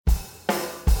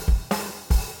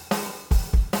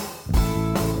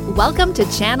Welcome to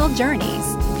Channel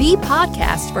Journeys, the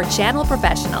podcast for channel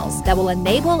professionals that will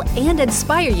enable and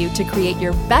inspire you to create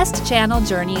your best channel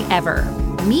journey ever.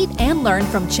 Meet and learn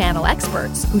from channel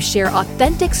experts who share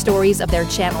authentic stories of their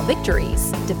channel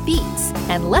victories, defeats,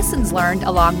 and lessons learned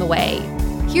along the way.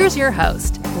 Here's your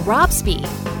host, Rob Spee,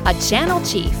 a channel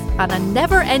chief on a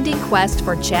never-ending quest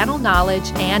for channel knowledge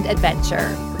and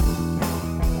adventure.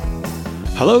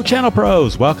 Hello, Channel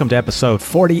Pros. Welcome to episode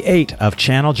 48 of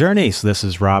Channel Journeys. This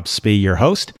is Rob Spee, your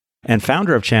host and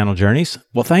founder of Channel Journeys.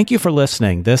 Well, thank you for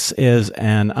listening. This is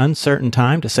an uncertain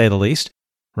time, to say the least,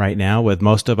 right now, with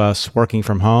most of us working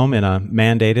from home in a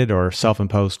mandated or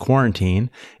self-imposed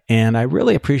quarantine. And I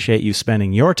really appreciate you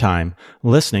spending your time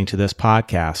listening to this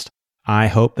podcast. I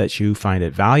hope that you find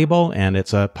it valuable and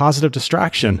it's a positive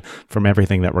distraction from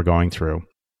everything that we're going through.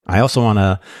 I also want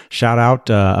to shout out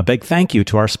a big thank you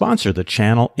to our sponsor, the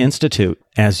Channel Institute.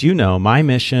 As you know, my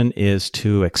mission is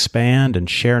to expand and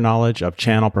share knowledge of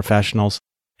channel professionals.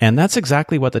 And that's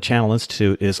exactly what the Channel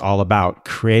Institute is all about,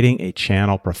 creating a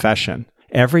channel profession.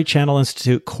 Every Channel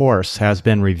Institute course has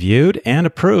been reviewed and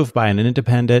approved by an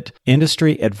independent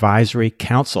industry advisory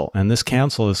council. And this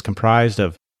council is comprised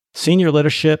of senior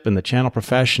leadership in the channel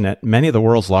profession at many of the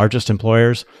world's largest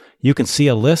employers. You can see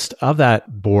a list of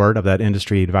that board, of that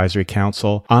industry advisory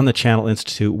council, on the Channel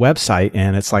Institute website,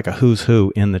 and it's like a who's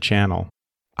who in the channel.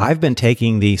 I've been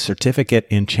taking the Certificate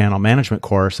in Channel Management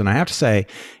course, and I have to say,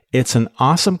 it's an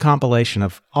awesome compilation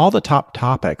of all the top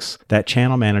topics that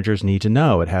channel managers need to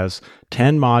know. It has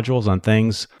 10 modules on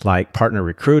things like partner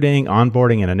recruiting,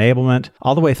 onboarding and enablement,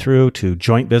 all the way through to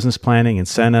joint business planning,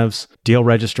 incentives, deal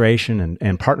registration,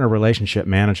 and partner relationship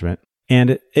management.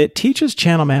 And it teaches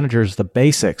channel managers the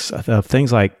basics of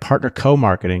things like partner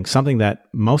co-marketing, something that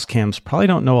most CAMs probably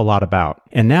don't know a lot about.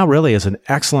 And now really is an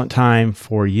excellent time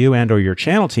for you and or your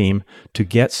channel team to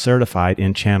get certified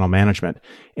in channel management.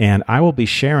 And I will be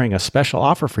sharing a special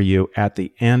offer for you at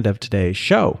the end of today's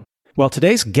show. Well,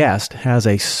 today's guest has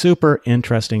a super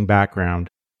interesting background.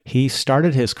 He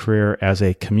started his career as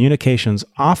a communications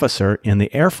officer in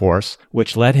the Air Force,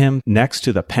 which led him next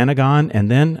to the Pentagon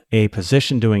and then a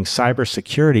position doing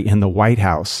cybersecurity in the White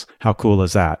House. How cool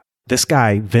is that? This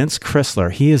guy, Vince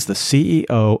Chrysler, he is the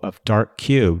CEO of Dark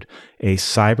Cubed, a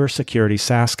cybersecurity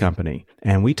SaaS company.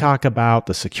 And we talk about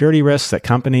the security risks that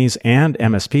companies and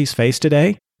MSPs face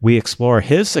today. We explore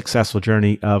his successful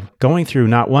journey of going through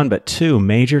not one, but two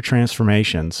major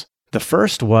transformations. The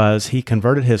first was he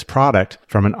converted his product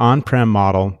from an on-prem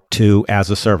model to as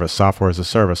a service, software as a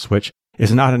service, which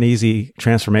is not an easy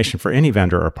transformation for any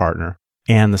vendor or partner.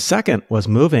 And the second was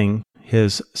moving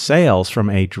his sales from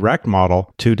a direct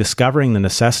model to discovering the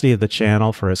necessity of the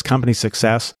channel for his company's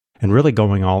success and really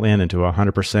going all in into a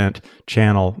 100%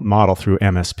 channel model through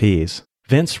MSPs.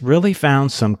 Vince really found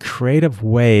some creative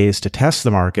ways to test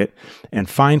the market and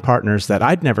find partners that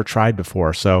I'd never tried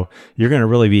before. So you're going to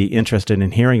really be interested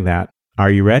in hearing that. Are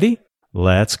you ready?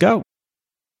 Let's go.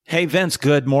 Hey, Vince,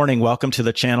 good morning. Welcome to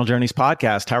the Channel Journeys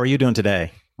podcast. How are you doing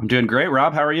today? I'm doing great,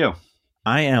 Rob. How are you?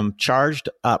 I am charged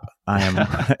up. I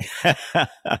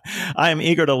am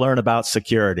eager to learn about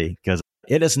security because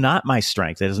it is not my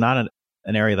strength. It is not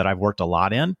an area that I've worked a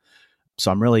lot in. So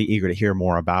I'm really eager to hear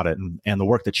more about it and the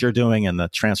work that you're doing and the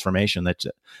transformation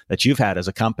that you've had as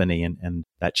a company and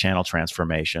that channel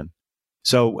transformation.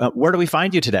 So where do we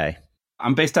find you today?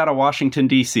 I'm based out of Washington,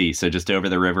 D.C., so just over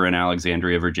the river in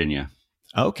Alexandria, Virginia.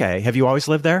 Okay. Have you always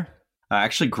lived there? I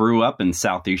actually grew up in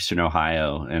southeastern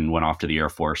Ohio and went off to the Air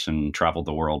Force and traveled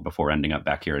the world before ending up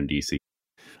back here in D.C.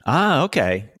 Ah,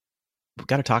 okay. We've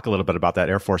got to talk a little bit about that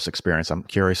Air Force experience. I'm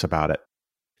curious about it.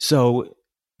 So,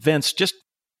 Vince, just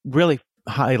really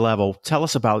high level, tell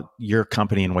us about your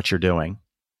company and what you're doing.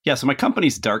 Yeah, so my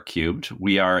company's Dark Cubed.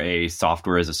 We are a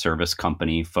software as a service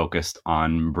company focused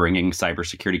on bringing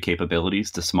cybersecurity capabilities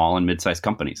to small and mid-sized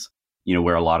companies. You know,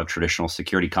 where a lot of traditional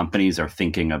security companies are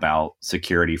thinking about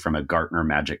security from a Gartner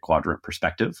Magic Quadrant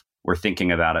perspective. We're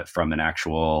thinking about it from an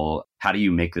actual, how do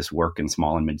you make this work in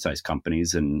small and mid-sized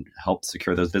companies and help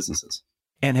secure those businesses?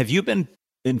 And have you been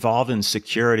involved in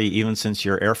security even since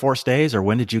your Air Force days, or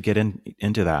when did you get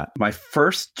into that? My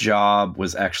first job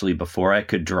was actually before I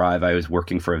could drive. I was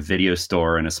working for a video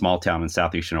store in a small town in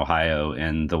southeastern Ohio,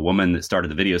 and the woman that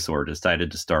started the video store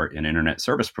decided to start an internet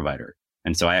service provider.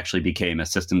 And so I actually became a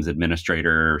systems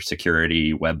administrator,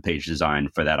 security, web page design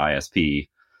for that ISP.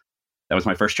 That was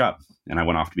my first job. And I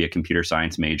went off to be a computer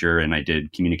science major, and I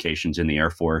did communications in the Air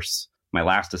Force. My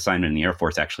last assignment in the Air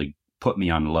Force actually put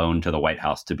me on loan to the White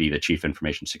House to be the chief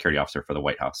information security officer for the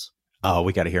White House. Oh,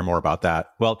 we got to hear more about that.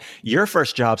 Well, your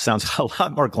first job sounds a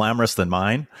lot more glamorous than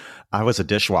mine. I was a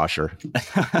dishwasher.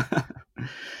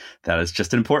 That is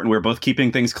just important. We're both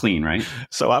keeping things clean, right?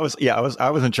 So I was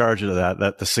in charge of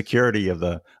that the security of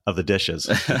the dishes.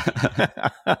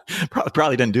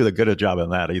 Probably didn't do the good a job on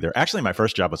that either. Actually, my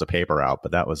first job was a paper route,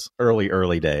 but that was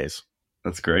early days.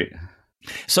 That's great.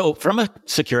 So from a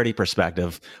security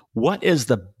perspective, what is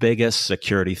the biggest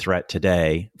security threat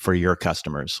today for your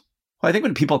customers? Well, I think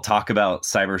when people talk about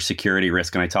cybersecurity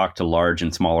risk, and I talk to large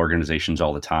and small organizations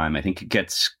all the time, I think it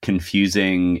gets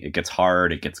confusing, it gets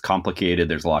hard, it gets complicated.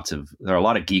 There are a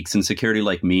lot of geeks in security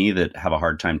like me that have a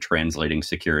hard time translating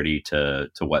security to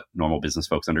what normal business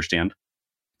folks understand.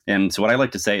 And so what I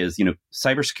like to say is,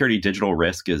 cybersecurity digital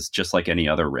risk is just like any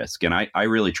other risk. And I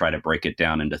really try to break it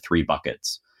down into 3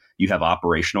 buckets. You have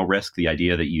operational risk, the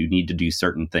idea that you need to do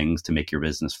certain things to make your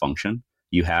business function.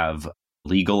 You have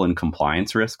legal and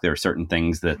compliance risk. There are certain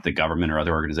things that the government or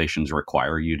other organizations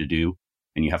require you to do,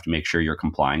 and you have to make sure you're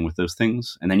complying with those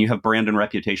things. And then you have brand and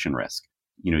reputation risk.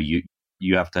 You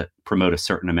have to promote a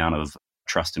certain amount of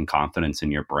trust and confidence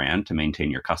in your brand to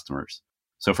maintain your customers.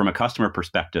 So from a customer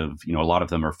perspective, a lot of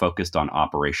them are focused on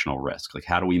operational risk. Like,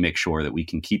 how do we make sure that we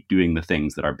can keep doing the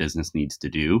things that our business needs to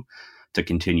do to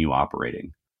continue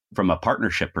operating? From a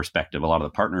partnership perspective, a lot of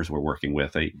the partners we're working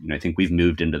with, I think we've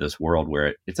moved into this world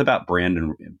where it's about brand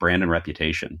and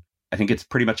reputation. I think it's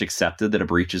pretty much accepted that a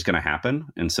breach is going to happen.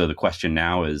 And so the question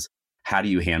now is, how do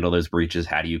you handle those breaches?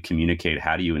 How do you communicate?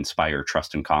 How do you inspire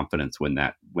trust and confidence when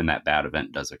that bad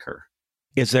event does occur?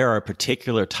 Is there a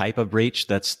particular type of breach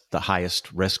that's the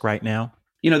highest risk right now?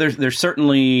 There's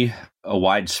certainly a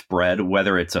widespread,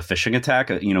 whether it's a phishing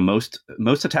attack.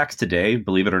 Most attacks today,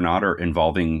 believe it or not, are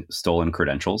involving stolen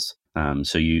credentials.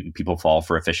 So people fall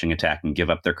for a phishing attack and give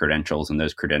up their credentials, and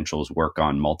those credentials work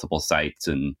on multiple sites,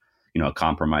 and a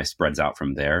compromise spreads out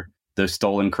from there. Those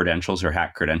stolen credentials or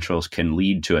hacked credentials can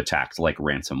lead to attacks like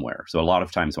ransomware. So a lot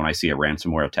of times when I see a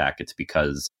ransomware attack, it's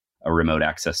because a remote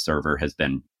access server has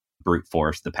been brute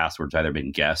force. The password's either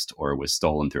been guessed or was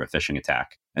stolen through a phishing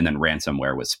attack, and then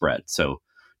ransomware was spread. So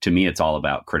to me, it's all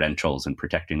about credentials and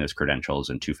protecting those credentials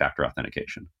and 2-factor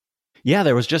authentication. Yeah,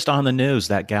 there was just on the news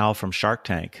that gal from Shark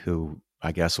Tank who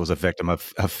I guess was a victim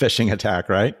of a phishing attack,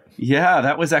 right? Yeah,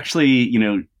 that was actually,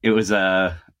 it was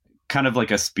a kind of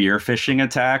like a spear phishing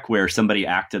attack where somebody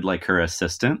acted like her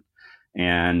assistant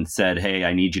and said, hey,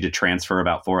 I need you to transfer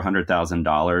about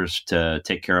 $400,000 to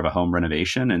take care of a home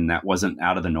renovation. And that wasn't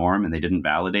out of the norm, and they didn't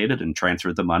validate it and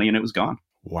transferred the money, and it was gone.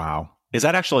 Wow. Is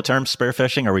that actual term, spear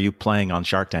phishing, or were you playing on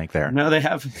Shark Tank there? No, they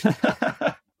have.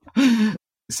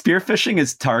 Spear phishing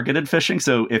is targeted phishing.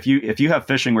 So if you have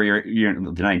phishing where you're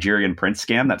the Nigerian prince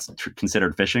scam, that's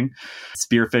considered phishing.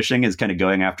 Spear phishing is kind of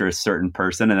going after a certain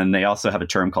person, and then they also have a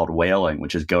term called whaling,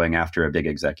 which is going after a big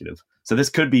executive. So this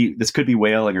could be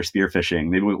whaling or spear phishing.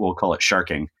 Maybe we'll call it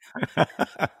sharking.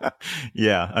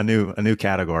 Yeah, a new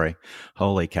category.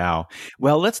 Holy cow.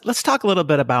 Well, let's talk a little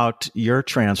bit about your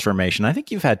transformation. I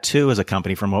think you've had 2 as a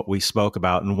company from what we spoke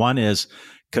about, and one is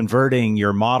converting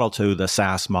your model to the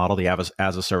SaaS model, the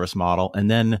as a service model, and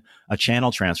then a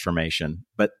channel transformation.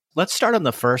 But let's start on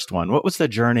the first one. What was the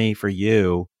journey for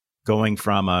you going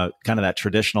from a kind of that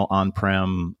traditional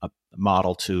on-prem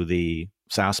model to the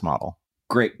SaaS model?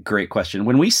 Great question.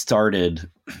 When we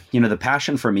started, the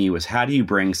passion for me was, how do you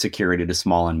bring security to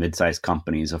small and mid-sized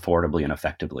companies affordably and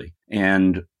effectively?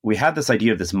 And we had this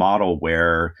idea of this model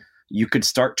where you could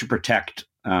start to protect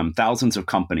thousands of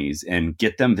companies and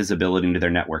get them visibility into their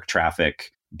network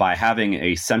traffic by having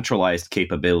a centralized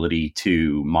capability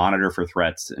to monitor for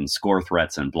threats and score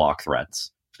threats and block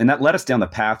threats. And that led us down the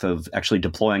path of actually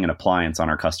deploying an appliance on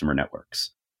our customer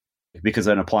networks. Because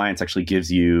an appliance actually gives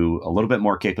you a little bit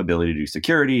more capability to do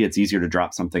security. It's easier to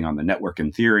drop something on the network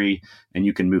in theory, and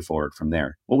you can move forward from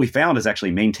there. What we found is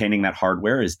actually maintaining that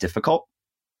hardware is difficult.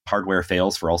 Hardware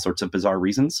fails for all sorts of bizarre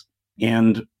reasons.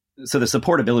 And so the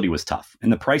supportability was tough, and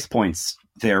the price points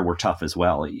there were tough as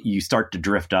well. You start to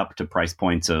drift up to price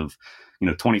points of,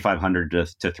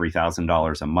 $2,500 to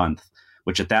 $3,000 a month,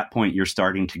 which at that point you're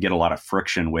starting to get a lot of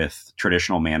friction with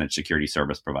traditional managed security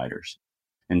service providers.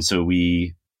 And so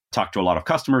we talked to a lot of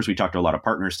customers, we talked to a lot of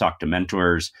partners, talked to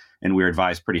mentors, and we were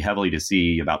advised pretty heavily to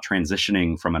see about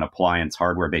transitioning from an appliance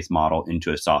hardware-based model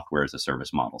into a software as a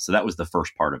service model. So that was the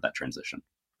first part of that transition.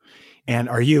 And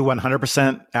are you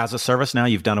 100% as a service now?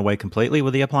 You've done away completely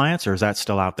with the appliance, or is that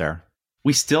still out there?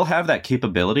 We still have that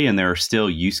capability, and there are still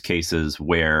use cases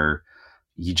where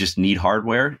you just need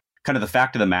hardware. Kind of the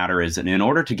fact of the matter is, and in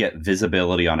order to get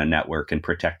visibility on a network and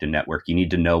protect a network, you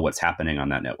need to know what's happening on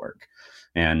that network.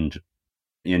 And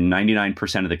in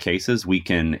 99% of the cases, we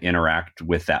can interact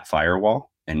with that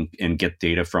firewall and get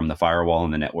data from the firewall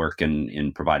and the network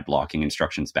and provide blocking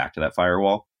instructions back to that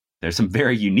firewall. There's some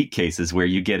very unique cases where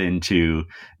you get into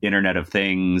Internet of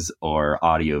Things or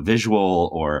audio visual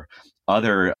or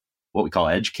other what we call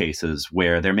edge cases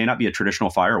where there may not be a traditional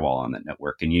firewall on that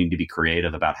network, and you need to be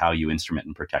creative about how you instrument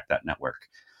and protect that network.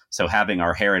 So having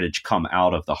our heritage come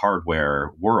out of the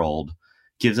hardware world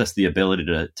gives us the ability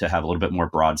to have a little bit more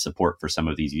broad support for some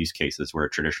of these use cases where a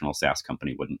traditional SaaS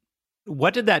company wouldn't.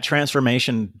 What did that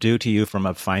transformation do to you from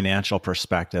a financial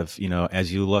perspective?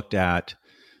 As you looked at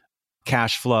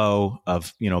cash flow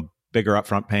of, bigger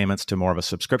upfront payments to more of a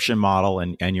subscription model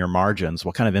and your margins,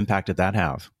 what kind of impact did that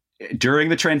have? During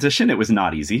the transition, it was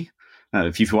not easy.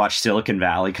 If you've watched Silicon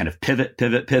Valley, kind of pivot.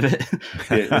 The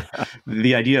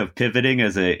idea of pivoting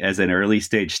as an early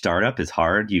stage startup is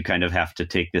hard. You kind of have to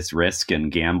take this risk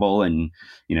and gamble, and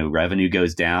revenue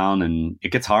goes down, and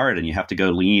it gets hard, and you have to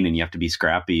go lean, and you have to be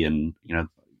scrappy. And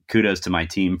kudos to my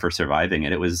team for surviving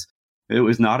it. It was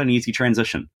not an easy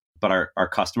transition, but our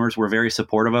customers were very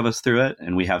supportive of us through it,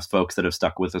 and we have folks that have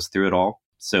stuck with us through it all.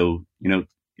 So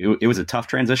it was a tough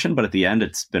transition, but at the end,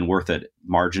 it's been worth it.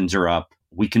 Margins are up.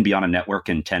 We can be on a network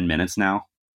in 10 minutes now,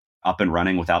 up and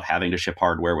running without having to ship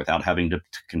hardware, without having to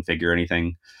configure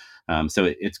anything. So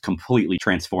it's completely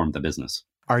transformed the business.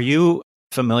 Are you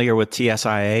familiar with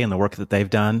TSIA and the work that they've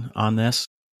done on this?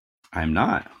 I'm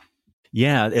not.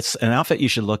 Yeah, it's an outfit you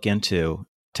should look into.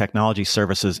 Technology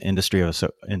Services Industry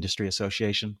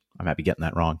Association. I might be getting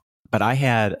that wrong. But I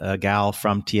had a gal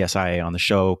from TSIA on the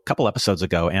show a couple episodes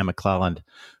ago, Anne McClelland,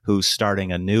 who's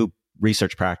starting a new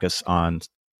research practice on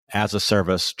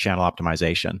as-a-service channel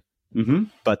optimization. Mm-hmm.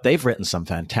 But they've written some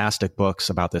fantastic books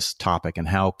about this topic and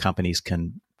how companies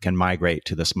can migrate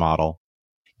to this model.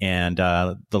 And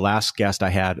the last guest I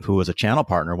had, who was a channel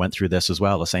partner, went through this as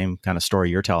well, the same kind of story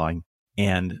you're telling.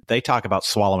 And they talk about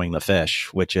swallowing the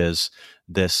fish, which is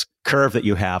this curve that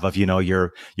you have of,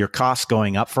 your costs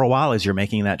going up for a while as you're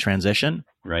making that transition.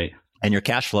 Right. And your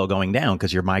cash flow going down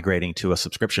because you're migrating to a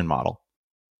subscription model.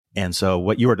 And so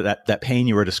what you were that pain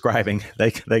you were describing,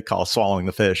 they call swallowing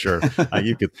the fish, or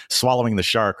you could swallowing the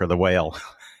shark or the whale.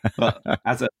 Well,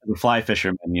 as a fly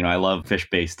fisherman, I love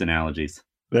fish-based analogies.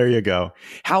 There you go.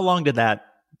 How long did that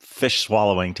fish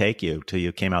swallowing take you till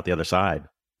you came out the other side?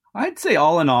 I'd say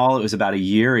all in all, it was about a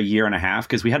year and a half,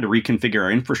 because we had to reconfigure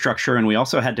our infrastructure, and we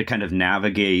also had to kind of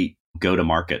navigate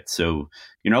go-to-market. So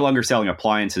you're no longer selling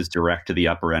appliances direct to the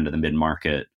upper end of the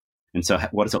mid-market. And so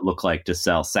what does it look like to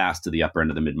sell SaaS to the upper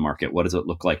end of the mid-market? What does it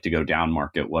look like to go down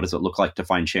market? What does it look like to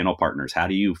find channel partners? How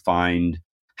do you find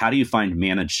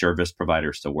managed service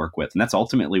providers to work with? And that's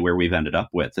ultimately where we've ended up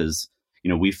with is,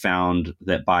 we found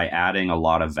that by adding a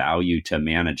lot of value to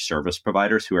managed service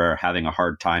providers who are having a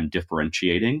hard time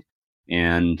differentiating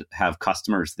and have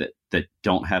customers that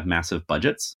don't have massive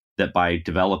budgets, that by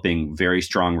developing very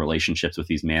strong relationships with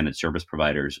these managed service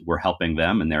providers, we're helping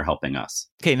them and they're helping us.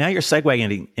 Okay, now you're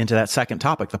segueing into that second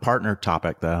topic, the partner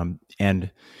topic.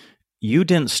 And you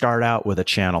didn't start out with a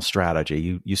channel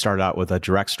strategy. You started out with a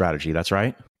direct strategy. That's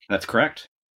right? That's correct.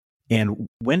 And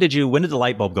when did the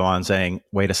light bulb go on saying,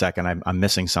 wait a second, I'm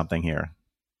missing something here?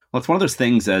 Well, it's one of those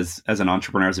things as an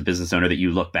entrepreneur, as a business owner, that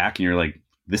you look back and you're like,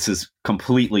 this is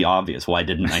completely obvious. Why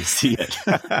didn't I see it?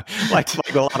 like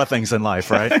a lot of things in life,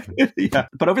 right? Yeah.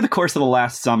 But over the course of the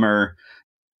last summer,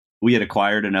 we had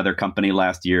acquired another company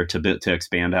last year to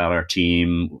expand out our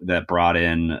team. That brought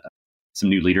in some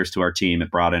new leaders to our team. It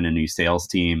brought in a new sales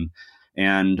team.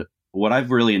 And what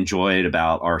I've really enjoyed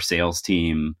about our sales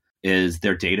team is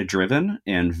they're data-driven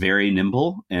and very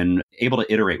nimble and able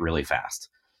to iterate really fast.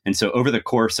 And so over the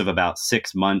course of about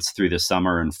 6 months through the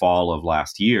summer and fall of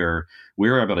last year, we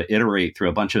were able to iterate through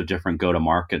a bunch of different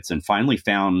go-to-markets and finally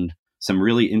found some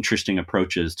really interesting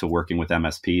approaches to working with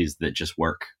MSPs that just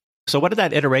work. So what did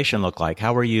that iteration look like?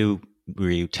 How were you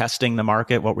testing the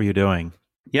market? What were you doing?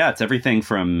 Yeah, it's everything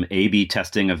from A/B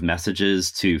testing of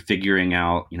messages to figuring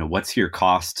out, what's your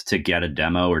cost to get a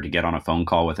demo or to get on a phone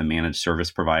call with a managed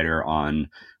service provider on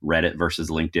Reddit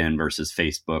versus LinkedIn versus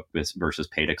Facebook versus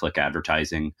pay-to-click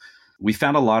advertising. We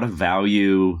found a lot of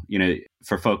value,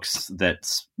 for folks that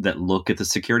look at the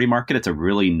security market. It's a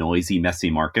really noisy,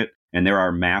 messy market. And there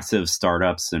are massive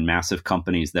startups and massive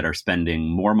companies that are spending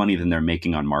more money than they're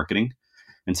making on marketing.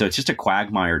 And so it's just a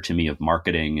quagmire to me of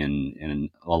marketing and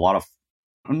a lot of,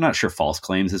 I'm not sure false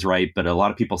claims is right, but a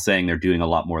lot of people saying they're doing a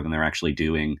lot more than they're actually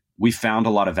doing. We found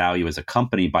a lot of value as a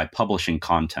company by publishing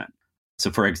content.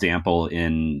 So for example,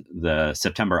 in the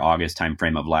September-August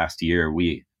timeframe of last year,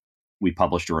 we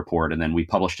published a report, and then we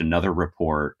published another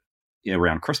report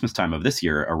around Christmas time of this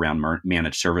year around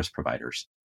managed service providers.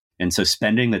 And so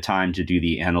spending the time to do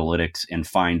the analytics and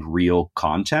find real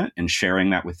content and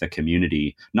sharing that with the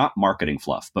community, not marketing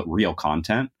fluff, but real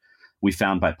content, we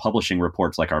found by publishing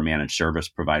reports like our managed service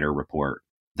provider report,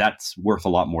 that's worth a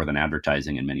lot more than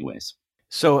advertising in many ways.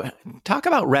 So talk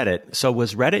about Reddit. So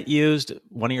was Reddit used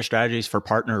one of your strategies for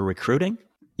partner recruiting?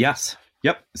 Yes.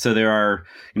 Yep. So there are,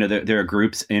 there are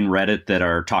groups in Reddit that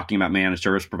are talking about managed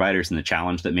service providers and the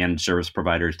challenge that managed service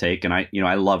providers take. And I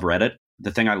love Reddit.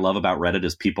 The thing I love about Reddit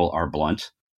is people are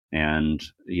blunt, and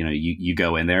you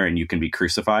go in there and you can be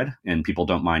crucified and people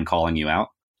don't mind calling you out.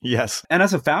 Yes. And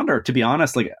as a founder, to be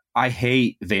honest, I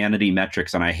hate vanity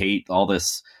metrics and I hate all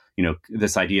this,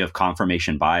 this idea of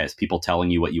confirmation bias, people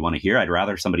telling you what you want to hear. I'd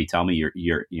rather somebody tell me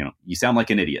you sound like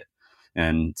an idiot.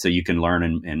 And so you can learn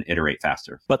and iterate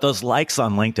faster. But those likes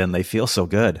on LinkedIn, they feel so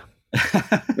good.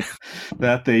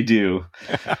 That they do.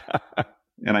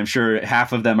 And I'm sure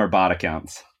half of them are bot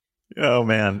accounts. Oh,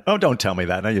 man. Oh, don't tell me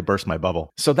that. Now you burst my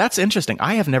bubble. So that's interesting.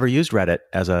 I have never used Reddit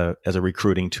as a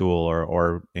recruiting tool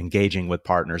or engaging with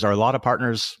partners. Are a lot of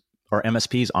partners or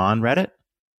MSPs on Reddit?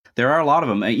 There are a lot of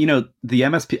them. The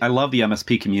MSP, I love the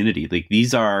MSP community.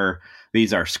 These are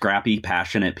scrappy,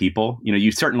 passionate people.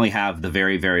 You certainly have the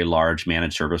very, very large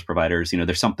managed service providers.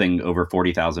 There's something over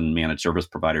 40,000 managed service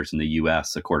providers in the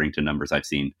US, according to numbers I've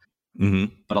seen.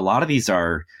 Mm-hmm. But a lot of these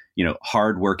are,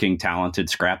 hardworking, talented,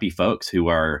 scrappy folks who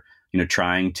are,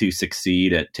 trying to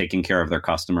succeed at taking care of their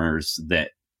customers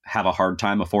that have a hard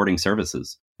time affording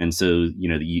services. And so,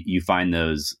 you find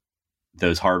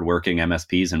those hardworking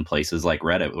MSPs in places like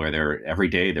Reddit, where every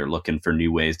day they're looking for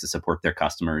new ways to support their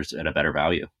customers at a better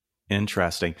value.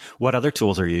 Interesting. What other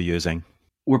tools are you using?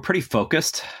 We're pretty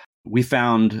focused. We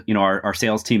found, our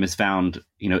sales team has found,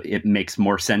 it makes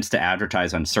more sense to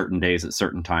advertise on certain days at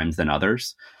certain times than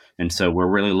others. And so we're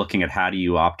really looking at how do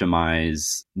you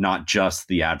optimize not just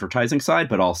the advertising side,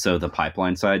 but also the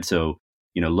pipeline side. So,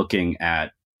 looking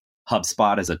at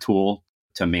HubSpot as a tool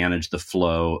to manage the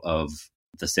flow of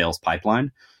the sales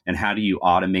pipeline, and how do you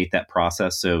automate that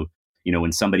process? So,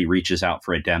 when somebody reaches out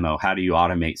for a demo, how do you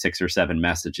automate 6 or 7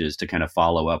 messages to kind of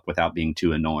follow up without being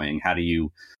too annoying? How do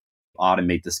you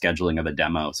automate the scheduling of a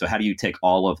demo? So how do you take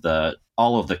all of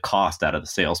the cost out of the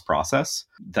sales process?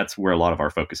 That's where a lot of our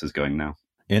focus is going now.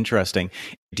 Interesting.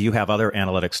 Do you have other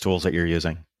analytics tools that you're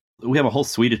using? We have a whole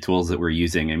suite of tools that we're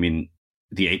using. I mean,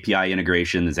 the API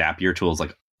integration, the Zapier tools,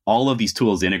 all of these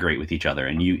tools integrate with each other.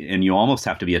 And you almost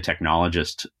have to be a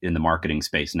technologist in the marketing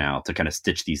space now to kind of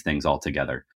stitch these things all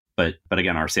together. But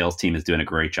again, our sales team is doing a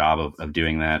great job of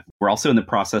doing that. We're also in the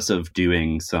process of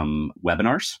doing some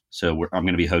webinars. So I'm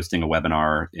going to be hosting a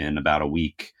webinar in about a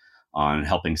week on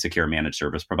helping secure managed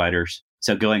service providers.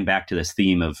 So going back to this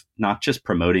theme of not just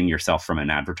promoting yourself from an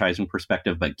advertising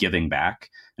perspective, but giving back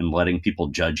and letting people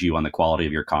judge you on the quality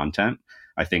of your content,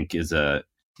 I think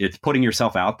it's putting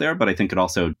yourself out there, but I think it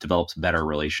also develops better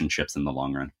relationships in the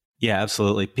long run. Yeah,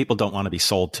 absolutely. People don't want to be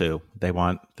sold to. They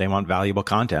want valuable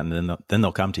content, and then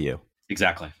they'll come to you.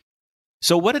 Exactly.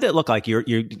 So what did it look like?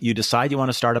 You decide you want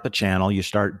to start up a channel. You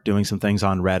start doing some things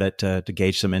on Reddit to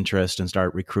gauge some interest and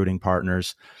start recruiting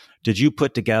partners. Did you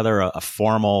put together a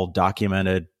formal,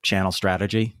 documented channel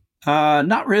strategy?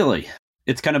 Not really.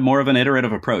 It's kind of more of an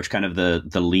iterative approach, kind of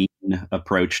the lean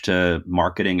approach to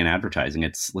marketing and advertising.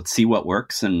 It's let's see what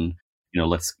works, and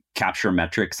let's capture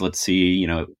metrics. Let's see,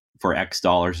 for X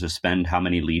dollars to spend, how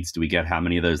many leads do we get? How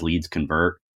many of those leads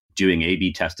convert? Doing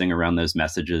A/B testing around those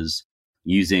messages.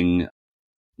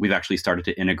 We've actually started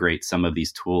to integrate some of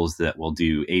these tools that will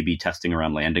do A/B testing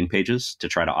around landing pages to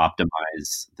try to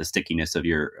optimize the stickiness of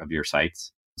your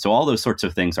sites. So all those sorts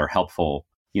of things are helpful.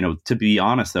 To be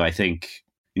honest, though, I think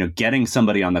getting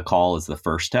somebody on the call is the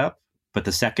first step. But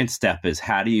the second step is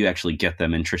how do you actually get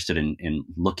them interested in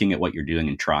looking at what you're doing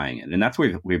and trying it? And that's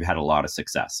where we've had a lot of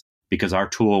success, because our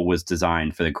tool was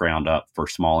designed for the ground up for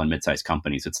small and mid-sized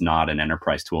companies. It's not an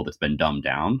enterprise tool that's been dumbed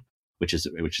down, which is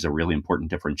a really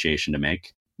important differentiation to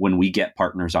make. When we get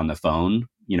partners on the phone,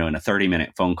 in a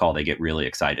 30-minute phone call, they get really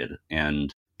excited.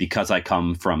 And because I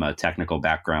come from a technical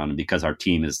background and because our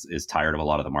team is tired of a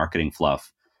lot of the marketing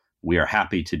fluff, we are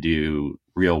happy to do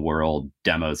real world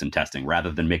demos and testing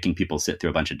rather than making people sit through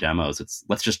a bunch of demos.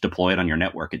 Let's just deploy it on your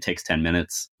network. It takes 10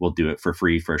 minutes. We'll do it for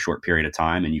free for a short period of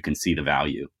time, and you can see the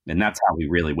value. And that's how we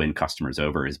really win customers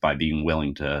over, is by being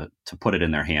willing to put it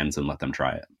in their hands and let them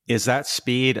try it. Is that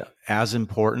speed as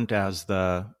important as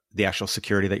the actual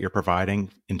security that you're providing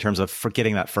in terms of for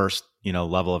getting that first,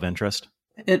 level of interest?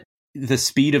 The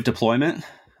speed of deployment?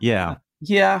 Yeah.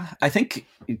 Yeah. I think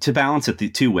to balance it the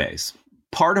two ways.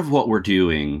 Part of what we're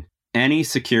doing, any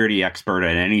security expert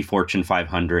at any Fortune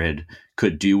 500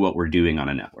 could do what we're doing on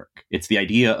a network. It's the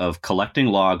idea of collecting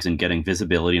logs and getting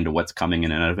visibility into what's coming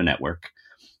in and out of a network.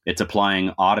 It's applying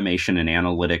automation and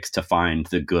analytics to find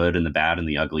the good and the bad and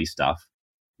the ugly stuff.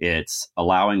 It's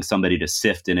allowing somebody to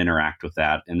sift and interact with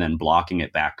that and then blocking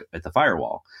it back at the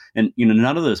firewall. And,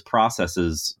 none of those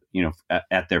processes,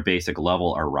 at their basic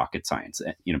level are rocket science.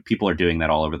 People are doing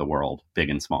that all over the world, big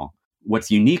and small.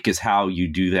 What's unique is how you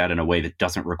do that in a way that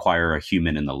doesn't require a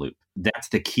human in the loop. That's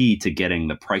the key to getting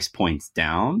the price points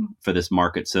down for this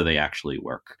market so they actually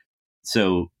work.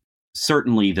 So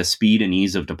certainly the speed and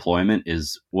ease of deployment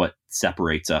is what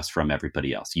separates us from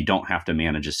everybody else. You don't have to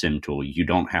manage a SIM tool. You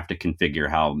don't have to configure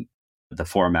how the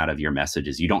format of your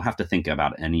messages. You don't have to think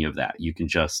about any of that. You can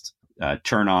just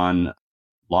turn on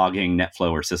logging,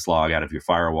 NetFlow, or syslog out of your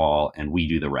firewall, and we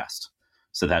do the rest.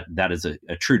 So that is a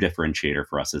true differentiator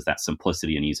for us, is that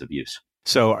simplicity and ease of use.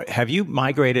 So have you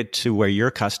migrated to where your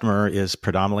customer is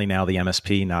predominantly now the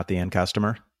MSP, not the end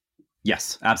customer?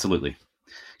 Yes, absolutely.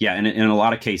 Yeah, and in a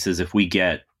lot of cases, if we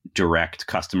get direct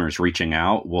customers reaching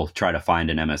out, we'll try to find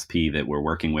an MSP that we're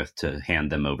working with to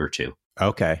hand them over to.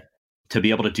 Okay. To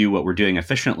be able to do what we're doing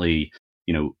efficiently,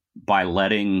 by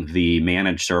letting the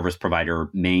managed service provider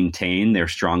maintain their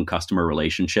strong customer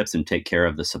relationships and take care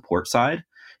of the support side,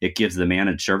 it gives the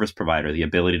managed service provider the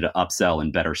ability to upsell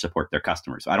and better support their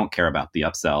customers. I don't care about the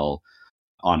upsell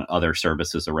on other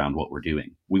services around what we're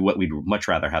doing. We'd much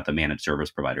rather have the managed service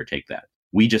provider take that.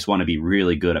 We just want to be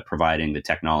really good at providing the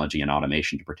technology and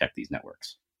automation to protect these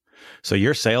networks. So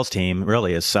your sales team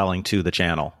really is selling to the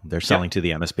channel. They're selling to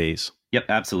the MSPs. Yep,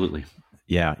 absolutely.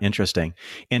 Yeah, interesting.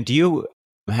 And do you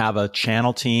have a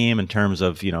channel team in terms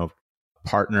of,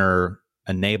 partner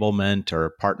enablement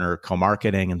or partner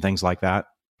co-marketing and things like that?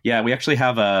 Yeah, we actually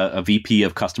have a VP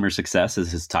of customer success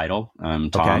as his title.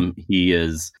 Tom,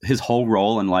 his whole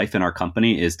role in life in our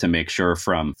company is to make sure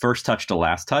from first touch to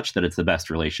last touch that it's the best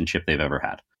relationship they've ever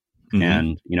had. Mm-hmm.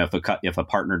 And, if a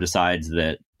partner decides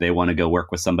that they want to go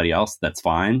work with somebody else, that's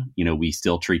fine. We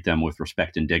still treat them with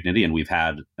respect and dignity. And we've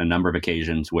had a number of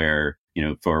occasions where,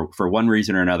 for one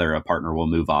reason or another, a partner will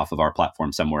move off of our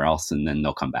platform somewhere else and then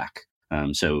they'll come back.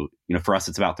 So, for us,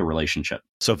 it's about the relationship.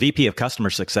 So VP of customer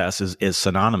success is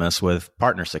synonymous with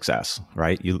partner success,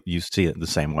 right? You see it the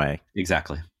same way.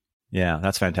 Exactly. Yeah,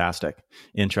 that's fantastic.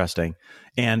 Interesting.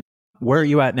 And where are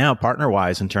you at now,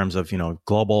 partner-wise, in terms of,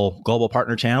 global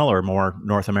partner channel or more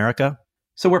North America?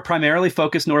 So we're primarily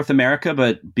focused North America,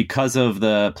 but because of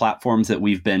the platforms that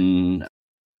we've been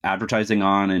advertising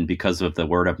on and because of the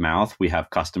word of mouth, we have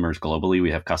customers globally.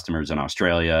 We have customers in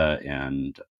Australia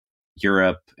and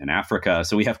Europe and Africa.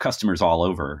 So we have customers all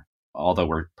over, although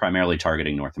we're primarily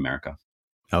targeting North America.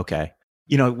 Okay.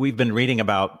 We've been reading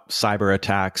about cyber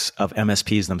attacks of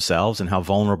MSPs themselves and how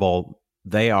vulnerable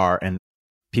they are, and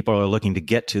people are looking to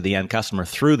get to the end customer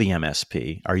through the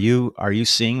MSP. Are you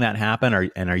seeing that happen?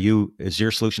 Is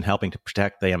your solution helping to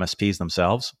protect the MSPs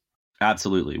themselves?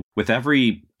 Absolutely. With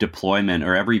every deployment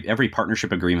or every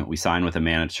partnership agreement we sign with a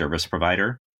managed service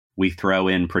provider, we throw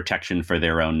in protection for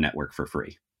their own network for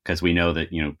free. Because we know that,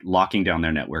 locking down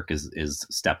their network is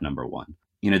step number one.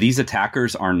 These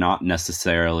attackers are not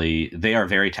necessarily, they are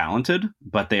very talented,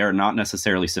 but they are not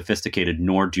necessarily sophisticated,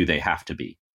 nor do they have to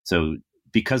be. So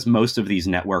because most of these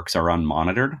networks are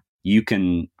unmonitored, you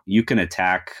can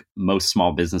attack most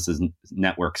small businesses'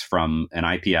 networks from an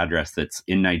IP address that's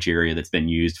in Nigeria that's been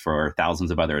used for thousands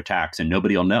of other attacks, and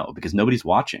nobody will know because nobody's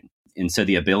watching. And so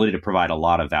the ability to provide a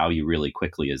lot of value really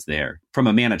quickly is there. From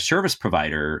a managed service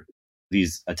provider,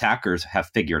 these attackers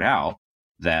have figured out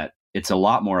that it's a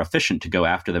lot more efficient to go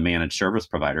after the managed service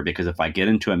provider, because if I get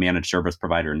into a managed service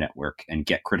provider network and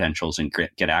get credentials and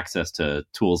get access to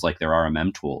tools like their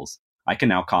RMM tools, I can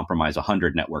now compromise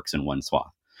 100 networks in one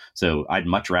swath. So I'd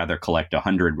much rather collect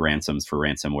 100 ransoms for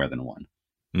ransomware than one.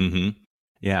 Mm-hmm.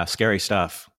 Yeah, scary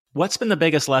stuff. What's been the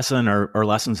biggest lesson or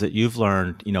lessons that you've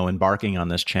learned, embarking on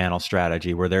this channel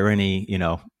strategy? Were there any,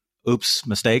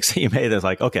 mistakes that you made that's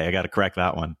like, okay, I got to correct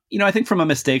that one? I think from a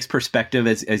mistakes perspective,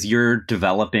 as you're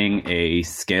developing a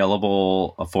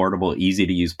scalable, affordable, easy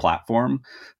to use platform,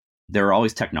 there are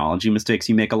always technology mistakes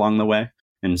you make along the way.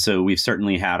 And so we've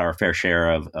certainly had our fair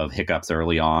share of hiccups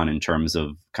early on in terms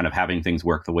of kind of having things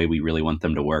work the way we really want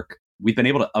them to work. We've been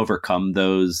able to overcome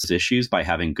those issues by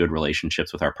having good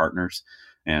relationships with our partners.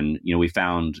 And, we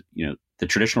found, the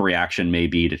traditional reaction may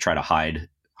be to try to hide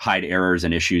errors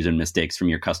and issues and mistakes from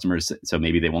your customers, so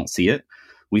maybe they won't see it.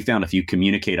 We found if you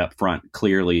communicate up front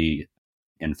clearly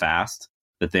and fast,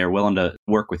 that they're willing to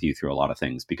work with you through a lot of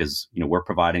things because, we're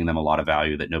providing them a lot of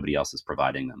value that nobody else is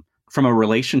providing them. From a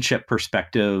relationship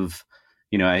perspective,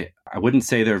 I wouldn't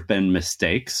say there have been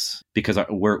mistakes because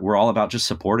we're all about just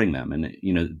supporting them.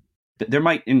 And, there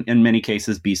might, in many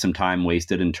cases, be some time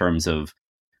wasted in terms of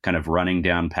kind of running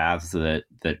down paths that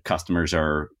customers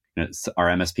are, our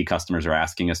MSP customers are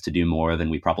asking us to do more than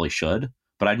we probably should.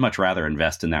 but I'd much rather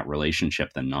invest in that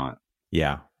relationship than not.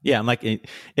 Yeah. Yeah. And like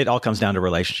it all comes down to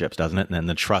relationships, doesn't it? And then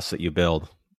the trust that you build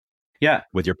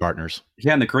with your partners.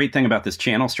 Yeah. And the great thing about this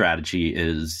channel strategy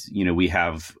is, we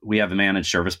have managed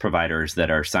service providers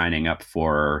that are signing up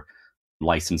for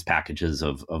license packages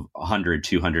of 100,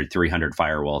 200, 300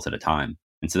 firewalls at a time.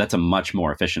 And so that's a much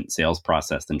more efficient sales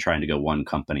process than trying to go one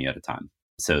company at a time.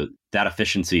 So that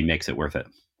efficiency makes it worth it.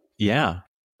 Yeah.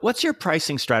 What's your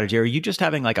pricing strategy? Are you just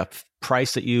having like a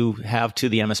price that you have to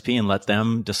the MSP and let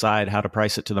them decide how to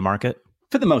price it to the market?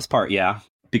 For the most part, yeah.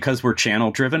 Because we're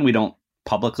channel driven, we don't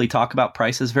publicly talk about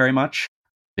prices very much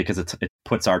because it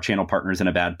puts our channel partners in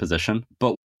a bad position.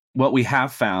 But what we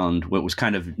have found, what was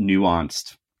kind of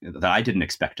nuanced that I didn't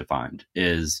expect to find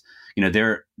is,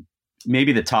 there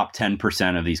maybe the top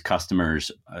 10% of these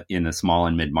customers in the small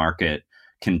and mid market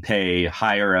can pay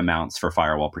higher amounts for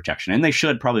firewall protection. And they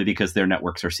should, probably because their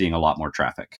networks are seeing a lot more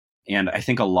traffic. And I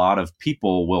think a lot of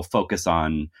people will focus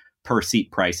on per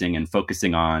seat pricing and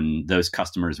focusing on those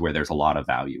customers where there's a lot of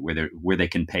value, where they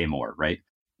can pay more, right?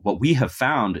 What we have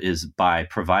found is by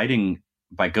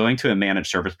going to a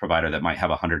managed service provider that might have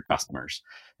 100 customers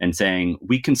and saying,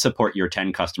 we can support your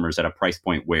 10 customers at a price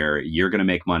point where you're going to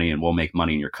make money and we'll make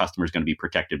money and your customer is going to be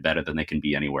protected better than they can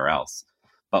be anywhere else.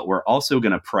 But we're also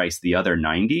going to price the other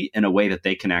 90 in a way that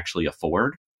they can actually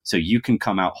afford. So you can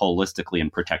come out holistically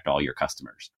and protect all your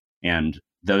customers. And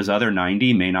those other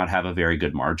 90 may not have a very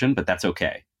good margin, but that's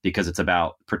okay because it's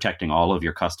about protecting all of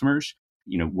your customers,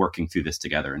 working through this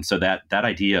together. And so that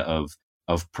idea of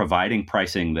providing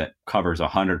pricing that covers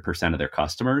 100% of their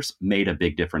customers made a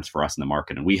big difference for us in the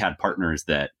market. And we had partners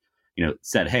that,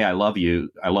 said, hey, I love you.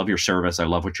 I love your service. I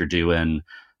love what you're doing,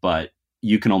 but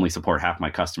you can only support half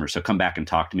my customers. So come back and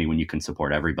talk to me when you can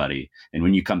support everybody. And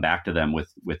when you come back to them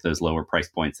with those lower price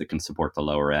points that can support the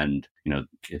lower end,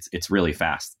 it's really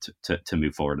fast to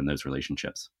move forward in those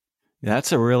relationships.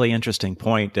 That's a really interesting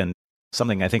point and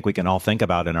something I think we can all think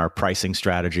about in our pricing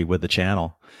strategy with the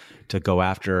channel to go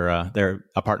after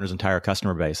a partner's entire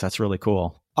customer base. That's really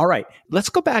cool. All right, let's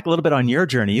go back a little bit on your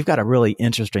journey. You've got a really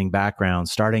interesting background,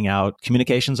 starting out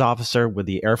communications officer with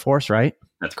the Air Force, right?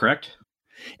 That's correct.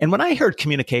 And when I heard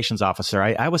communications officer,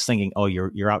 I was thinking, oh,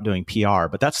 you're out doing PR,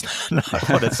 but that's not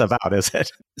what it's about, is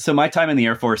it? So my time in the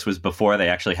Air Force was before they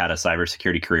actually had a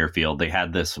cybersecurity career field. They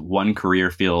had this one career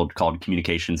field called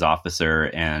communications officer,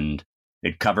 and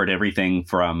it covered everything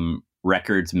from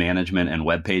records management and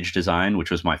web page design,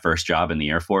 which was my first job in the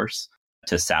Air Force,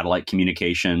 to satellite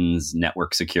communications,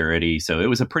 network security. So it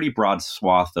was a pretty broad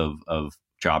swath of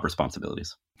job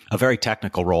responsibilities. A very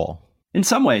technical role. In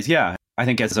some ways, yeah. I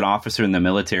think as an officer in the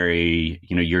military,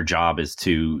 your job is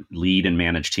to lead and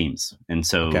manage teams. And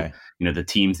so, the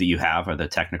teams that you have are the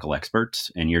technical experts,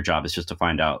 and your job is just to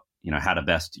find out, how to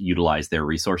best utilize their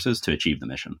resources to achieve the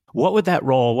mission. What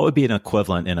would be an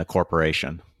equivalent in a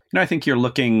corporation? I think you're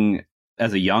looking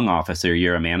as a young officer,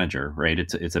 you're a manager, right?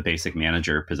 It's a basic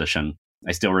manager position.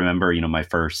 I still remember, my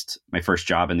first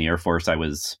job in the Air Force, I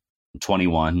was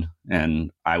 21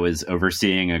 and I was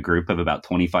overseeing a group of about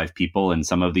 25 people. And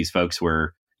some of these folks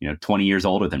were, 20 years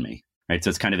older than me, right? So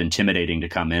it's kind of intimidating to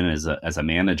come in as a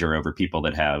manager over people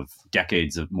that have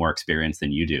decades of more experience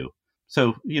than you do.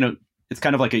 So, it's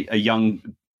kind of like a young,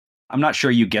 I'm not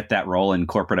sure you get that role in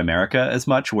corporate America as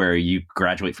much where you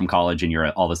graduate from college and you're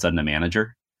all of a sudden a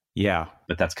manager. Yeah.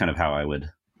 But that's kind of how I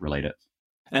would relate it.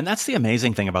 And that's the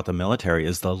amazing thing about the military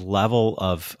is the level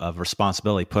of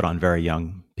responsibility put on very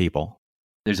young people.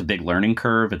 There's a big learning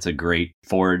curve. It's a great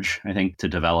forge, I think, to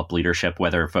develop leadership,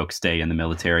 whether folks stay in the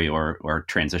military or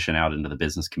transition out into the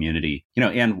business community.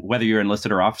 And whether you're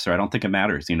enlisted or officer, I don't think it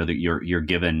matters, that you're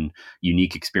given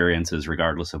unique experiences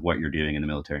regardless of what you're doing in the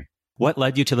military. What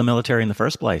led you to the military in the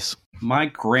first place? My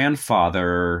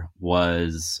grandfather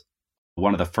was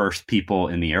one of the first people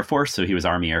in the Air Force. So he was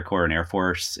Army Air Corps and Air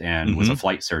Force and was a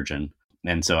flight surgeon.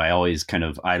 And so I always kind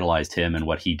of idolized him and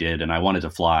what he did. And I wanted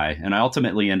to fly. And I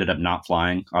ultimately ended up not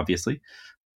flying, obviously.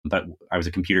 But I was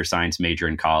a computer science major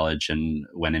in college and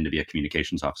went in to be a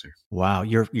communications officer. Wow.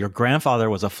 Your grandfather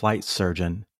was a flight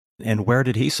surgeon. And where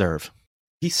did he serve?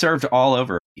 He served all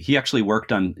over. He actually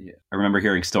worked on, I remember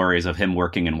hearing stories of him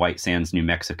working in White Sands, New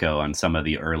Mexico on some of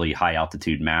the early high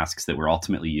altitude masks that were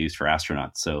ultimately used for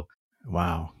astronauts. So,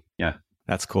 wow. Yeah.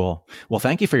 That's cool. Well,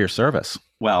 thank you for your service.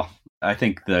 Well, I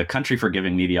think the country for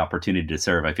giving me the opportunity to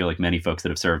serve. I feel like many folks that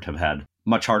have served have had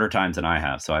much harder times than I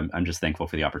have. So I'm just thankful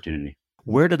for the opportunity.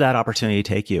 Where did that opportunity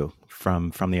take you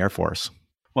from the Air Force?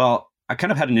 Well, I kind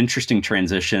of had an interesting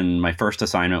transition. My first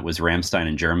assignment was Ramstein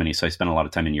in Germany, so I spent a lot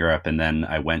of time in Europe. And then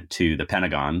I went to the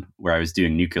Pentagon, where I was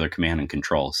doing nuclear command and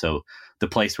control. So the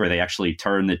place where they actually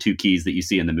turn the two keys that you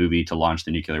see in the movie to launch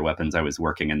the nuclear weapons, I was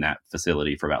working in that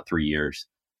facility for about 3 years.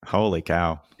 Holy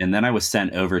cow. And then I was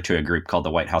sent over to a group called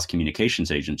the White House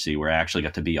Communications Agency, where I actually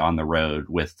got to be on the road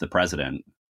with the president.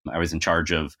 I was in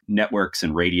charge of networks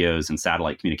and radios and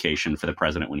satellite communication for the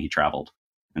president when he traveled.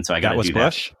 And so I got to do that.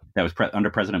 Bush? That was under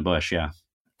President Bush, yeah.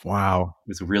 Wow.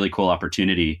 It was a really cool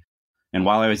opportunity. And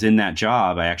while I was in that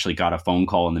job, I actually got a phone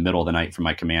call in the middle of the night from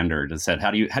my commander that said,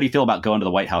 how do you feel about going to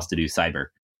the White House to do cyber?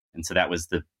 And so that was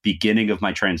the beginning of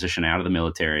my transition out of the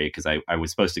military, because I was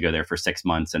supposed to go there for 6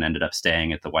 months and ended up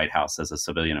staying at the White House as a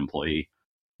civilian employee.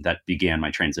 That began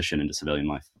my transition into civilian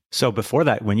life. So before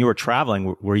that, when you were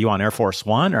traveling, were you on Air Force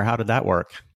One, or how did that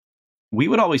work? We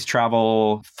would always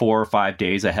travel 4 or 5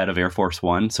 days ahead of Air Force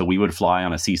One. So we would fly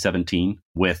on a C-17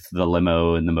 with the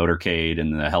limo and the motorcade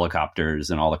and the helicopters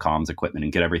and all the comms equipment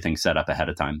and get everything set up ahead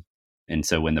of time. And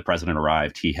so when the president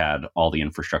arrived, he had all the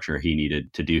infrastructure he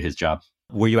needed to do his job.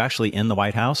 Were you actually in the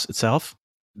White House itself?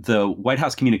 The White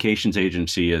House Communications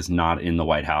Agency is not in the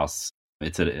White House.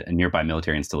 It's a nearby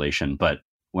military installation. But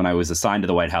when I was assigned to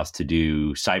the White House to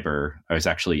do cyber, I was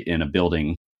actually in a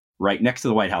building right next to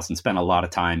the White House and spent a lot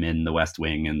of time in the West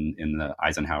Wing and in the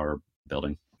Eisenhower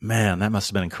building. Man, that must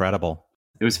have been incredible.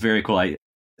 It was very cool.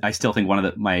 I still think one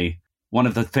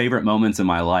of the favorite moments in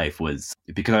my life was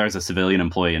because I was a civilian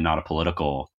employee and not a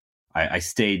political. I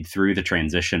stayed through the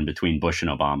transition between Bush and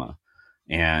Obama,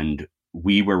 and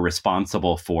we were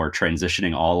responsible for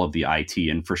transitioning all of the IT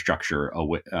infrastructure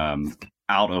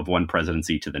out of one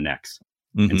presidency to the next.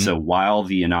 Mm-hmm. And so while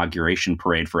the inauguration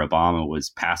parade for Obama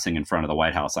was passing in front of the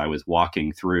White House, I was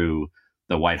walking through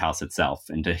the White House itself.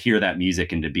 And to hear that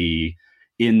music and to be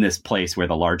in this place where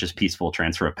the largest peaceful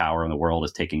transfer of power in the world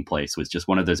is taking place was just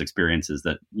one of those experiences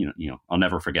that, you know, I'll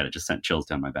never forget. It just sent chills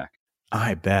down my back.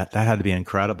 I bet that had to be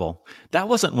incredible. That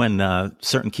wasn't when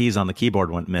certain keys on the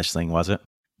keyboard went missing, was it?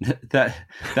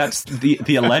 That's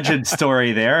the alleged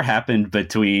story there happened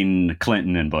between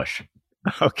Clinton and Bush.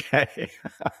 Okay.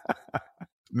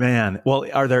 Man, well,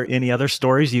 are there any other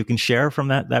stories you can share from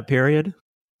that period?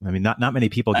 I mean, not many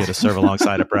people get to serve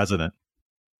alongside a president.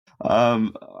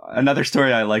 Another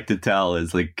story I like to tell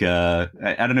is like, I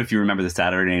don't know if you remember the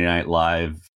Saturday Night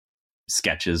Live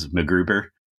sketches, MacGruber,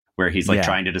 where he's like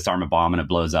trying to disarm a bomb and it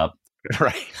blows up.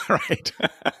 Right.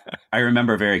 I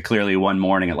remember very clearly one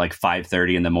morning at like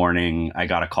 5:30 in the morning, I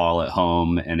got a call at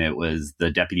home and it was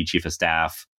the deputy chief of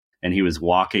staff. And he was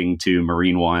walking to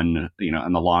Marine One, you know,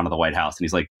 on the lawn of the White House. And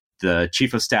he's like, the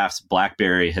chief of staff's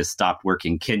BlackBerry has stopped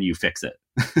working. Can you fix it?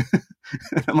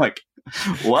 I'm like,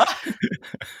 what?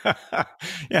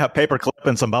 Yeah, paper clip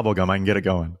and some bubble gum. I can get it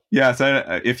going. Yeah.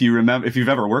 So if you've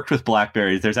ever worked with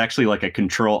BlackBerries, there's actually like a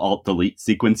Control-Alt-Delete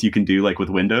sequence you can do like with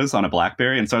Windows on a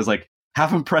BlackBerry. And so I was like,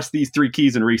 have him press these 3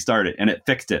 keys and restart it. And it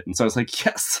fixed it. And so I was like,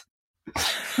 yes.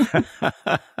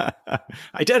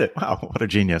 I did it. Wow, what a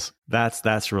genius.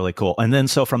 That's really cool. And then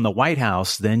so from the White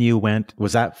House, then you went,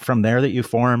 was that from there that you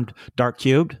formed Dark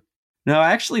Cubed? No,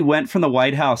 I actually went from the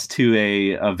White House to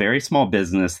a very small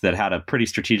business that had a pretty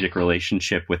strategic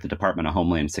relationship with the Department of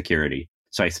Homeland Security.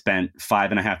 So I spent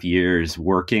 5.5 years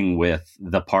working with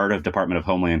the part of Department of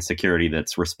Homeland Security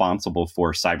that's responsible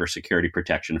for cybersecurity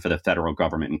protection for the federal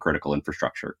government and critical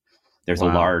infrastructure. There's a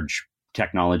large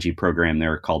technology program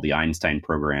there called the Einstein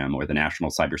Program, or the National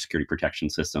Cybersecurity Protection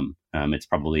System. It's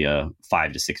probably a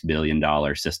 $5 to $6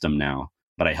 billion system now,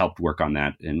 but I helped work on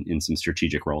that in some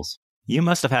strategic roles. You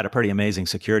must have had a pretty amazing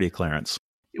security clearance.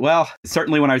 Well,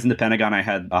 certainly when I was in the Pentagon, I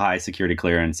had a high security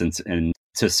clearance, and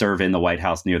to serve in the White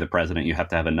House near the president, you have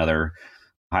to have another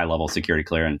high-level security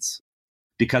clearance.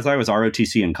 Because I was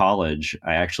ROTC in college,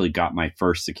 I actually got my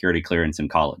first security clearance in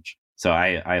college. So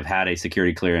I've had a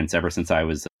security clearance ever since I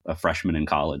was a freshman in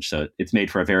college. So it's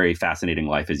made for a very fascinating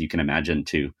life, as you can imagine,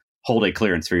 to hold a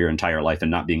clearance for your entire life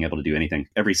and not being able to do anything.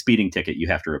 Every speeding ticket you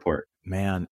have to report.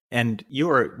 Man. And you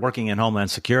were working in Homeland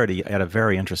Security at a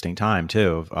very interesting time,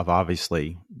 too, of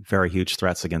obviously very huge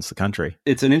threats against the country.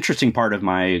 It's an interesting part of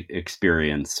my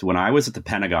experience. When I was at the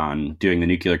Pentagon doing the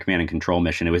Nuclear Command and Control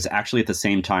mission, it was actually at the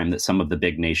same time that some of the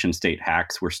big nation state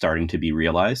hacks were starting to be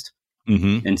realized.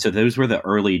 Mm-hmm. And so those were the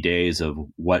early days of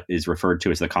what is referred to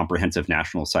as the Comprehensive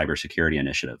National Cybersecurity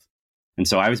Initiative. And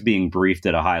so I was being briefed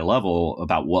at a high level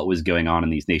about what was going on in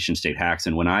these nation state hacks.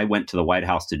 And when I went to the White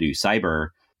House to do cyber,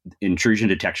 intrusion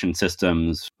detection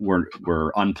systems were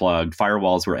unplugged,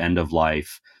 firewalls were end of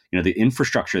life. You know, the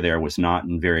infrastructure there was not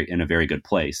in a very good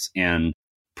place. And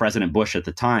President Bush at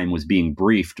the time was being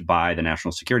briefed by the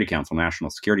National Security Council, National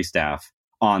Security Staff,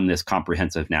 on this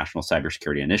comprehensive national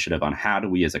cybersecurity initiative on how do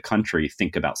we as a country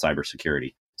think about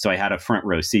cybersecurity. So I had a front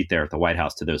row seat there at the White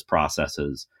House to those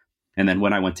processes. And then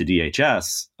when I went to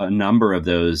DHS, a number of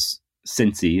those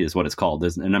CINCI is what it's called.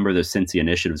 A number of those CINCI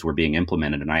initiatives were being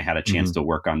implemented, and I had a chance to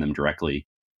work on them directly,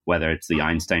 whether it's the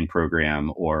Einstein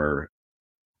program or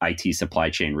IT supply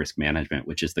chain risk management,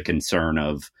 which is the concern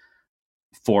of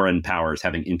foreign powers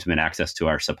having intimate access to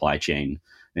our supply chain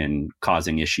and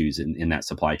causing issues in that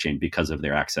supply chain because of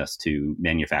their access to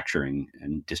manufacturing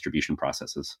and distribution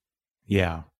processes.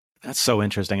 Yeah. That's so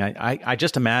interesting. I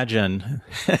just imagine,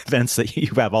 Vince, that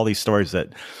you have all these stories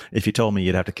that if you told me,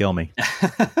 you'd have to kill me.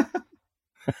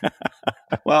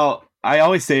 Well, I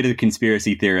always say to the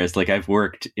conspiracy theorists, like I've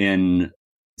worked in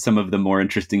some of the more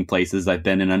interesting places. I've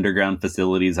been in underground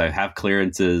facilities. I have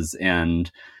clearances.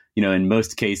 And, in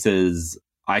most cases,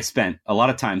 I spent a lot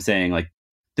of time saying like,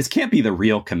 this can't be the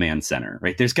real command center,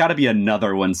 right? There's got to be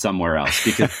another one somewhere else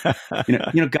because,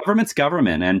 government's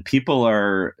government, and people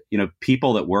are,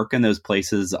 people that work in those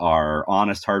places are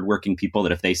honest, hardworking people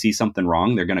that if they see something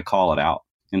wrong, they're going to call it out.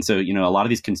 And so, a lot of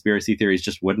these conspiracy theories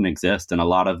just wouldn't exist. And a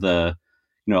lot of the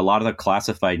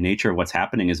classified nature of what's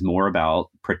happening is more about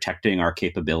protecting our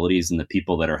capabilities and the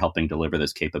people that are helping deliver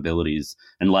those capabilities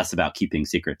and less about keeping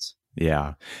secrets.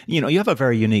 Yeah. You have a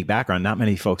very unique background. Not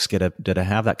many folks get to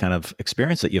have that kind of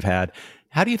experience that you've had.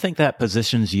 How do you think that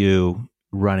positions you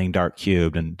running Dark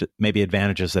Cubed, and maybe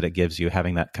advantages that it gives you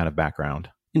having that kind of background?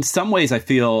 In some ways, I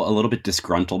feel a little bit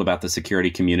disgruntled about the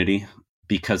security community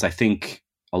because I think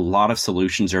a lot of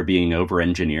solutions are being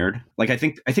over-engineered. Like I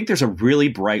think there's a really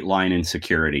bright line in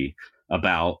security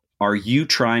about, are you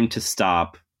trying to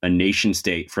stop a nation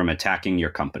state from attacking your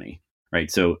company? Right.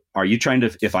 So are you trying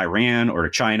to, if Iran or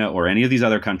China or any of these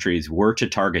other countries were to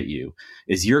target you,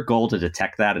 is your goal to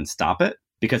detect that and stop it?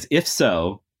 Because if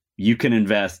so, you can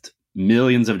invest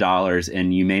millions of dollars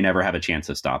and you may never have a chance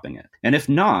of stopping it. And if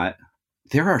not,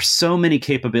 there are so many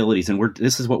capabilities, and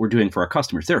this is what we're doing for our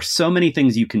customers. There are so many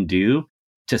things you can do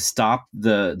to stop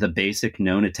the basic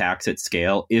known attacks at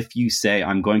scale if you say,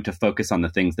 I'm going to focus on the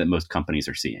things that most companies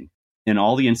are seeing. In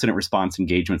all the incident response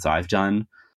engagements I've done,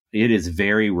 it is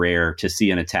very rare to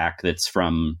see an attack that's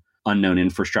from unknown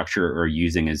infrastructure or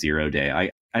using a 0-day.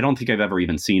 I don't think I've ever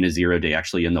even seen a 0-day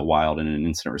actually in the wild in an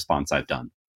incident response I've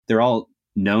done. They're all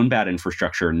known bad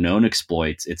infrastructure, known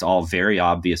exploits. It's all very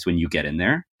obvious when you get in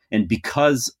there. And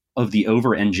because of the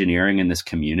over-engineering in this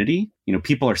community,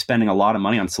 people are spending a lot of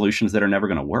money on solutions that are never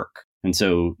going to work. And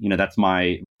so, that's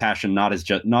my passion,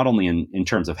 not only in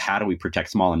terms of how do we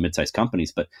protect small and mid-sized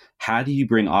companies, but how do you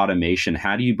bring automation?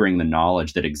 How do you bring the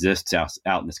knowledge that exists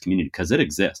out in this community? Because it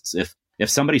exists. If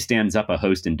somebody stands up a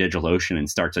host in DigitalOcean and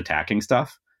starts attacking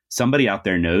stuff, somebody out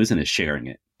there knows and is sharing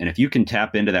it. And if you can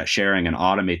tap into that sharing and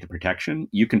automate the protection,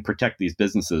 you can protect these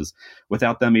businesses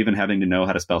without them even having to know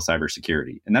how to spell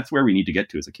cybersecurity. And that's where we need to get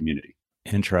to as a community.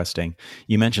 Interesting.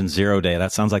 You mentioned 0-day.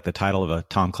 That sounds like the title of a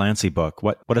Tom Clancy book.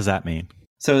 What does that mean?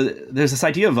 So there's this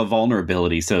idea of a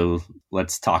vulnerability. So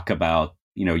let's talk about,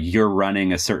 you're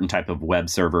running a certain type of web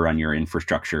server on your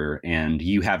infrastructure and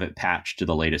you have it patched to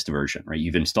the latest version, right?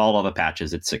 You've installed all the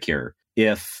patches, it's secure.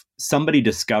 If somebody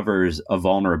discovers a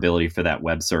vulnerability for that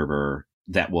web server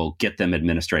that will get them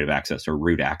administrative access or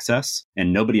root access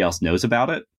and nobody else knows about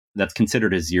it, that's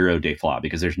considered a 0-day flaw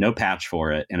because there's no patch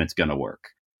for it and it's going to work.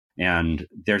 And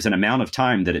there's an amount of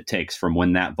time that it takes from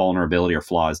when that vulnerability or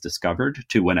flaw is discovered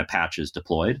to when a patch is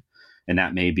deployed. And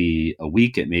that may be a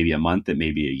week, it may be a month, it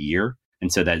may be a year.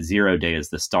 And so that 0-day is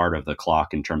the start of the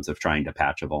clock in terms of trying to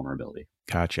patch a vulnerability.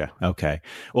 Gotcha. Okay.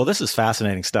 Well, this is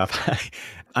fascinating stuff.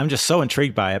 I'm just so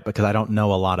intrigued by it because I don't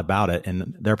know a lot about it.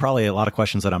 And there are probably a lot of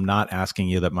questions that I'm not asking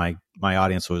you that my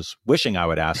audience was wishing I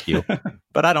would ask you,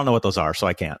 but I don't know what those are, so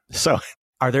I can't. So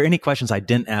are there any questions I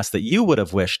didn't ask that you would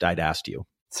have wished I'd asked you?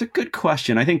 It's a good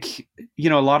question. I think, a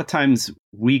lot of times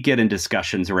we get in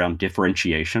discussions around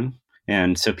differentiation.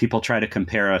 And so people try to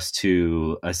compare us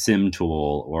to a SIM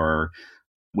tool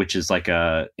which is like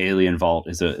a Alien Vault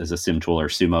is a SIM tool, or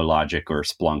Sumo Logic or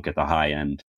Splunk at the high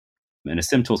end. And a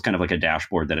SIM tool is kind of like a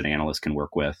dashboard that an analyst can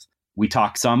work with. We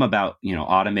talk some about,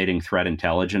 automating threat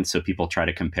intelligence. So people try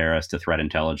to compare us to threat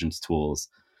intelligence tools.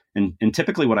 And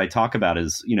typically what I talk about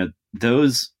is,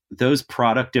 those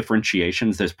product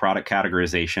differentiations, those product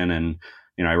categorization, and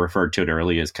I referred to it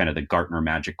earlier as kind of the Gartner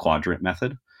Magic Quadrant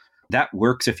method. That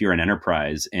works if you're an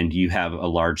enterprise and you have a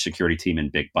large security team and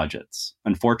big budgets.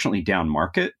 Unfortunately, down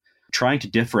market, trying to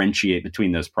differentiate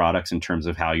between those products in terms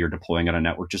of how you're deploying on a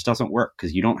network just doesn't work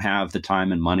because you don't have the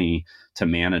time and money to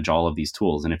manage all of these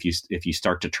tools. And if you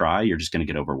start to try, you're just going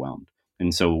to get overwhelmed.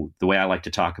 And so the way I like to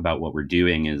talk about what we're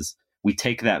doing is we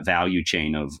take that value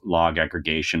chain of log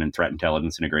aggregation and threat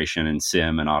intelligence integration and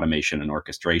SIEM and automation and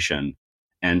orchestration,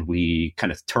 and we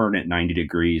kind of turn it 90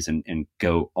 degrees and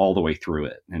go all the way through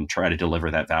it and try to deliver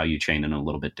that value chain in a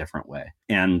little bit different way.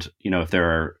 And,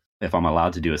 if I'm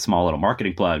allowed to do a small little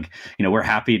marketing plug, we're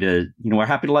happy to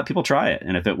let people try it.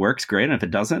 And if it works, great. And if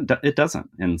it doesn't, it doesn't.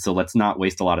 And so let's not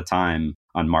waste a lot of time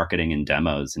on marketing and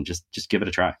demos and just give it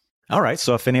a try. All right.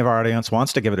 So if any of our audience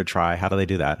wants to give it a try, how do they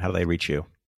do that? How do they reach you?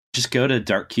 Just go to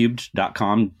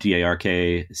darkcubed.com,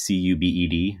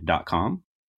 darkcubed.com.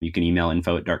 You can email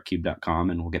info@darkcube.com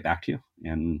and we'll get back to you.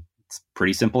 And it's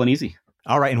pretty simple and easy.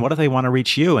 All right. And what if they want to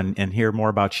reach you and hear more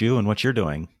about you and what you're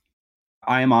doing?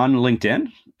 I am on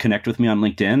LinkedIn. Connect with me on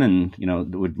LinkedIn, and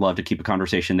would love to keep a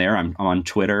conversation there. I'm on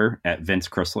Twitter at Vince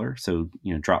Chrysler, so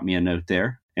drop me a note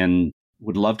there, and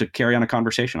would love to carry on a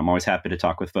conversation. I'm always happy to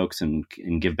talk with folks and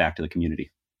give back to the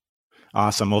community.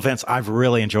 Awesome. Well, Vince, I've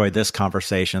really enjoyed this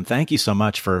conversation. Thank you so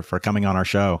much for coming on our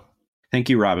show. Thank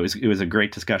you, Rob. It was a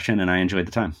great discussion, and I enjoyed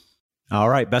the time. All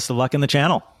right. Best of luck in the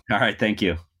channel. All right. Thank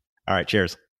you. All right.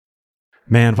 Cheers.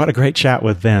 Man, what a great chat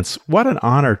with Vince. What an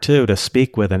honor, too, to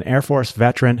speak with an Air Force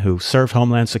veteran who served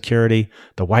Homeland Security,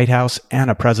 the White House, and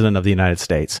a president of the United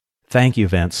States. Thank you,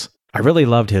 Vince. I really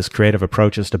loved his creative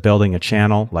approaches to building a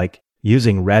channel, like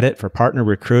using Reddit for partner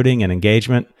recruiting and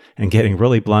engagement, and getting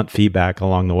really blunt feedback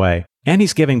along the way. And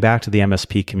he's giving back to the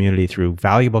MSP community through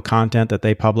valuable content that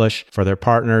they publish for their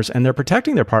partners, and they're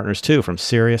protecting their partners, too, from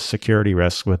serious security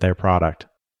risks with their product.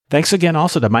 Thanks again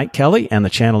also to Mike Kelly and the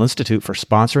Channel Institute for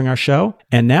sponsoring our show.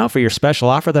 And now for your special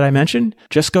offer that I mentioned,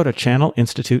 just go to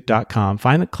channelinstitute.com,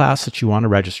 find the class that you want to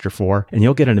register for, and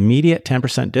you'll get an immediate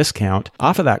 10% discount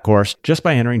off of that course just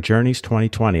by entering Journeys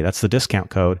 2020. That's the discount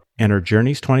code. Enter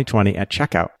Journeys 2020 at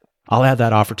checkout. I'll add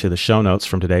that offer to the show notes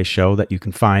from today's show that you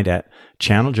can find at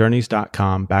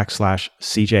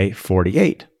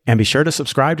channeljourneys.com/CJ48. And be sure to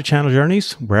subscribe to Channel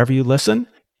Journeys wherever you listen.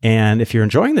 And if you're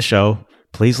enjoying the show,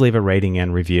 please leave a rating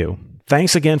and review.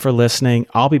 Thanks again for listening.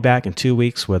 I'll be back in 2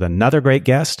 weeks with another great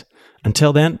guest.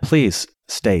 Until then, please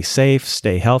stay safe,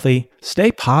 stay healthy,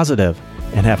 stay positive,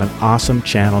 and have an awesome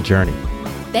channel journey.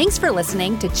 Thanks for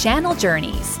listening to Channel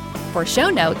Journeys. For show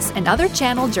notes and other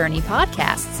Channel Journey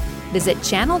podcasts, visit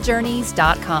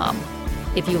channeljourneys.com.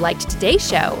 If you liked today's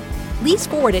show, please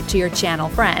forward it to your channel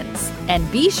friends.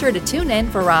 And be sure to tune in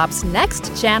for Rob's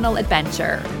next channel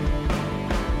adventure.